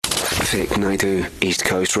Vic Naidoo, East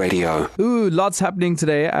Coast Radio. Ooh, lots happening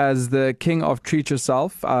today as the king of Treat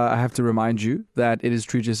Yourself. I have to remind you that it is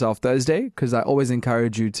Treat Yourself Thursday because I always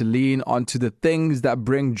encourage you to lean onto the things that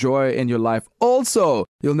bring joy in your life. Also,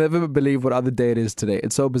 you'll never believe what other day it is today.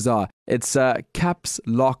 It's so bizarre. It's Caps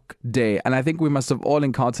Lock Day. And I think we must have all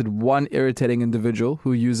encountered one irritating individual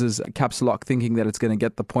who uses Caps Lock thinking that it's going to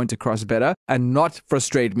get the point across better and not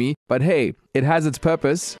frustrate me. But hey, it has its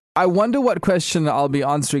purpose. I wonder what question I'll be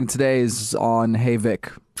answering today is on Hey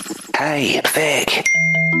Vic. Hey, Vic.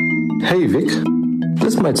 Hey Vic,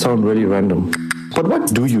 this might sound really random, but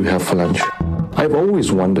what do you have for lunch? I've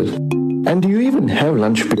always wondered. And do you even have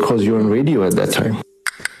lunch because you're on radio at that time?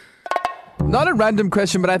 Not a random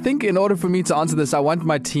question, but I think in order for me to answer this, I want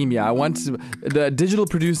my team here. I want the digital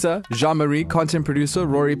producer, Jean-Marie, content producer,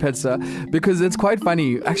 Rory Petzer, because it's quite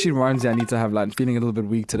funny. Actually reminds me I need to have lunch. Feeling a little bit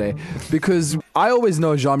weak today. Because I always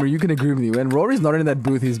know, Jean-Marie, you can agree with me. When Rory's not in that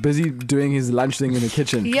booth, he's busy doing his lunch thing in the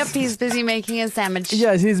kitchen. Yep, he's busy making his sandwich.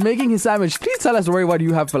 Yes, he's making his sandwich. Please tell us, Rory, what do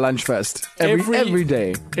you have for lunch first? Every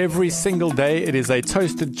day. Every single day, it is a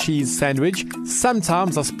toasted cheese sandwich.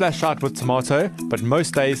 Sometimes I splash out with tomato, but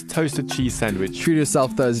most days, toasted cheese sandwich. Treat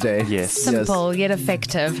Yourself Thursday. Yes. Simple yet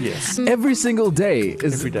effective. Yes. Every single day.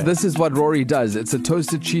 Every day. This is what Rory does. It's a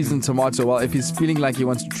toasted cheese and tomato. Well, if he's feeling like he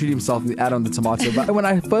wants to treat himself, he add on the tomato. But when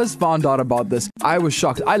I first found out about this, I was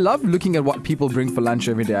shocked. I love looking at what people bring for lunch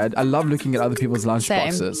every day. I love looking at other people's lunch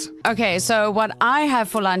boxes. Okay, so what I have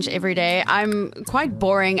for lunch every day, I'm quite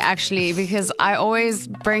boring actually because I always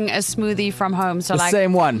bring a smoothie from home. So The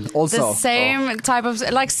same one also. The same type of,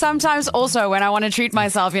 like sometimes also when I want to treat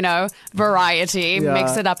myself, variety,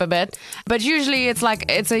 mix it up a bit. But usually it's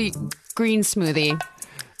a green smoothie.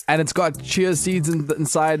 And it's got chia seeds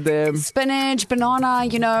inside there. Spinach, banana,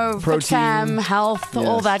 Protein. fam, health,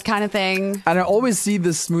 all that kind of thing. And I always see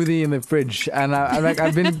this smoothie in the fridge. And I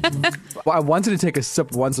wanted to take a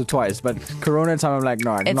sip once or twice, but Corona time, I'm like,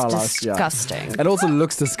 no, I'm not allowed. It's disgusting. It also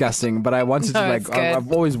looks disgusting, but I wanted to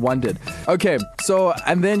I've always wondered. Okay, so,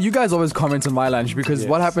 and then you guys always comment on my lunch because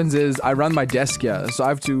what happens is I run my desk here. So I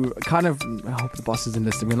have to I hope the boss isn't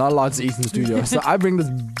listening. We're not allowed to eat in the studio. So I bring this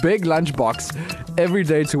big lunch box every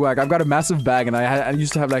day to work. I've got a massive bag, and I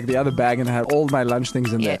used to have the other bag, and I had all my lunch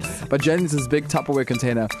things in there. But generally, it's this big Tupperware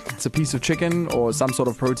container. It's a piece of chicken or some sort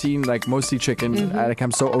of protein, mostly chicken.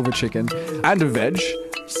 I'm so over chicken and a veg.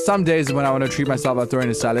 Some days when I want to treat myself, I'll throw in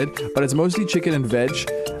a salad, but it's mostly chicken and veg,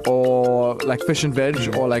 or fish and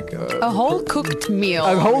veg, or a whole cooked meal.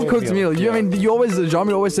 A whole cooked meal. Jean-Mi always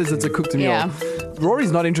says it's a cooked meal. Yeah.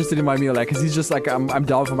 Rory's not interested in my meal, because he's just I'm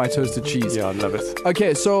down for my toasted cheese. Yeah, I love it.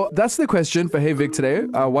 Okay, so that's the question for Hey Vic today.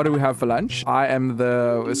 What do we have for lunch? I am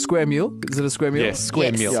the square meal. Is it a square meal? Yes,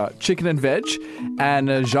 square meal. Yeah, chicken and veg.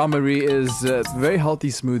 And Jean-Marie is a very healthy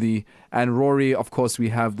smoothie. And Rory, of course, we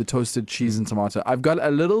have the toasted cheese and tomato. I've got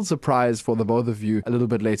a little surprise for the both of you a little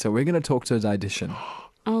bit later. We're going to talk to a dietitian.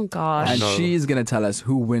 Oh, gosh. And she's going to tell us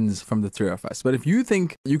who wins from the three of us. But if you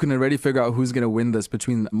think you can already figure out who's going to win this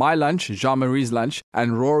between my lunch, Jean-Marie's lunch,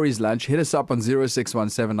 and Rory's lunch, hit us up on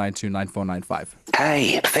 0617929495.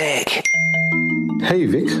 Hey, Vic. Hey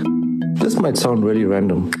Vic, this might sound really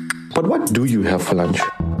random, but what do you have for lunch?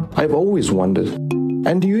 I've always wondered.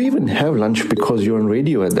 And do you even have lunch because you're on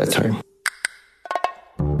radio at that time?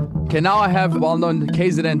 Okay, now I have well-known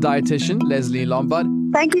KZN dietitian, Leslie Lombard.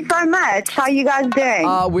 Thank you so much. How are you guys doing?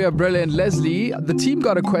 We are brilliant. Leslie, the team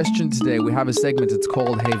got a question today. We have a segment. It's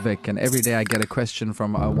called Hey Vic. And every day I get a question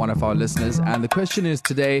from one of our listeners. And the question is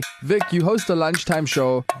today, Vic, you host a lunchtime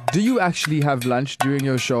show. Do you actually have lunch during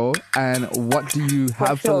your show? And what do you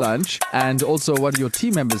have for lunch? And also, what do your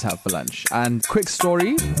team members have for lunch? And quick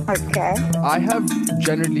story. Okay. I have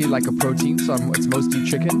generally a protein, so it's mostly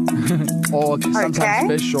chicken. Or sometimes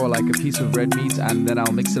fish or a piece of red meat. And then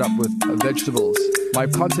I'll mix it up with vegetables. My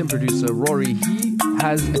content producer, Rory, he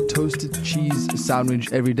has a toasted cheese sandwich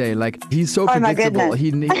every day. He's so predictable.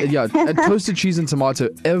 A toasted cheese and tomato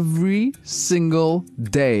every single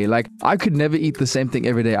day. I could never eat the same thing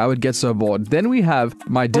every day. I would get so bored. Then we have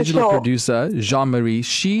my digital producer, Jean-Marie.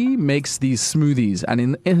 She makes these smoothies. And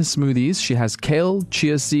in her smoothies, she has kale,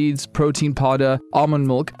 chia seeds, protein powder, almond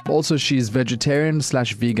milk. Also, she's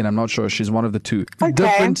vegetarian/vegan. I'm not sure. She's one of the two.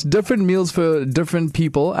 Okay. Different meals for different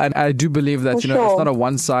people. And I do believe that, it's not a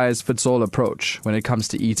one-size-fits-all approach when it comes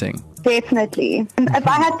to eating. Definitely. If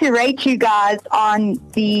I had to rate you guys on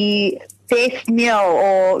the best meal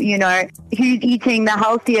or, who's eating the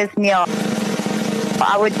healthiest meal,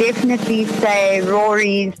 I would definitely say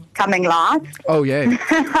Rory's coming last. Oh, yeah.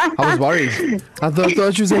 I was worried. I thought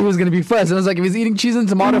you were saying he was going to be first. And I was like, if he's eating cheese and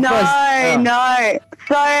tomato first. No.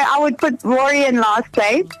 So I would put Rory in last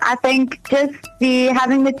place. I think just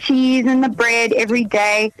having the cheese and the bread every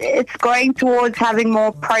day, it's going towards having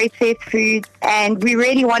more processed foods, and we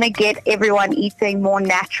really want to get everyone eating more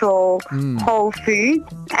natural, whole foods.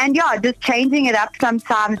 And yeah, just changing it up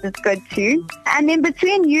sometimes is good too. And then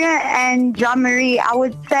between you and Jean-Marie, I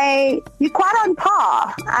would say you're quite on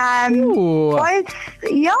par. Both,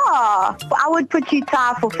 yeah, I would put you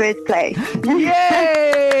tied for first place.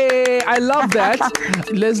 Yay! I love that.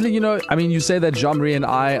 Leslie, you say that Jean-Marie and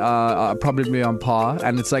I are probably on par,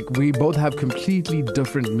 and it's like we both have completely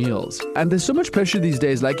different meals. And there's so much pressure these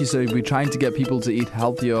days, like you said, we're trying to get people to eat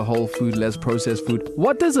healthier, whole food, less processed food.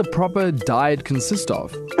 What does a proper diet consist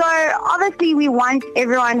of? So obviously we want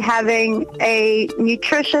everyone having a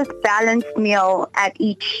nutritious, balanced meal at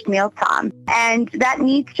each mealtime. And that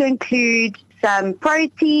needs to include some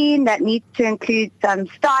protein, that needs to include some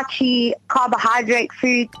starchy carbohydrate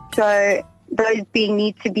foods. So those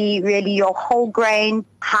need to be really your whole grain,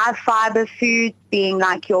 high fiber foods, being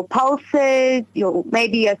like your pulses,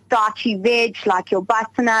 maybe a starchy veg like your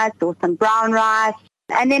butternuts or some brown rice.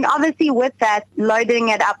 And then obviously with that, loading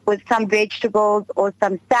it up with some vegetables or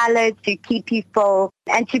some salads to keep you full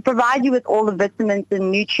and to provide you with all the vitamins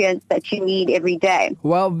and nutrients that you need every day.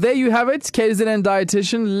 Well, there you have it. KZN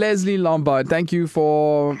dietitian Leslie Lombard. Thank you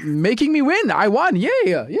for making me win. I won. Yay.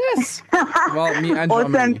 Yes. Well, me and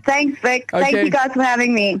Awesome. Jean-Marie. Thanks, Vic. Okay. Thank you guys for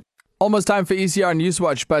having me. Almost time for ECR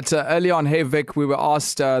Newswatch, but early on, hey Vic, we were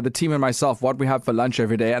asked, the team and myself, what we have for lunch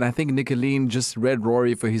every day, and I think Nicolene just read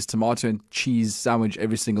Rory for his tomato and cheese sandwich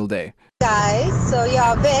every single day. Guys, so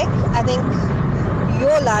yeah, Vic, I think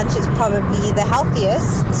your lunch is probably the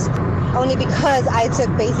healthiest, only because I took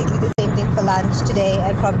basically the same thing for lunch today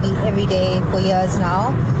and probably every day for years now.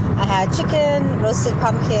 I had chicken, roasted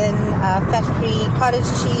pumpkin, fat-free cottage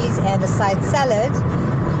cheese, and a side salad.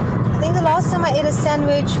 I think the last time I ate a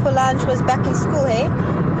sandwich for lunch was back in school, hey?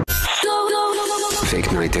 Vic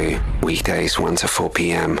Naidoo, weekdays 1 to 4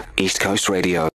 p.m. East Coast Radio.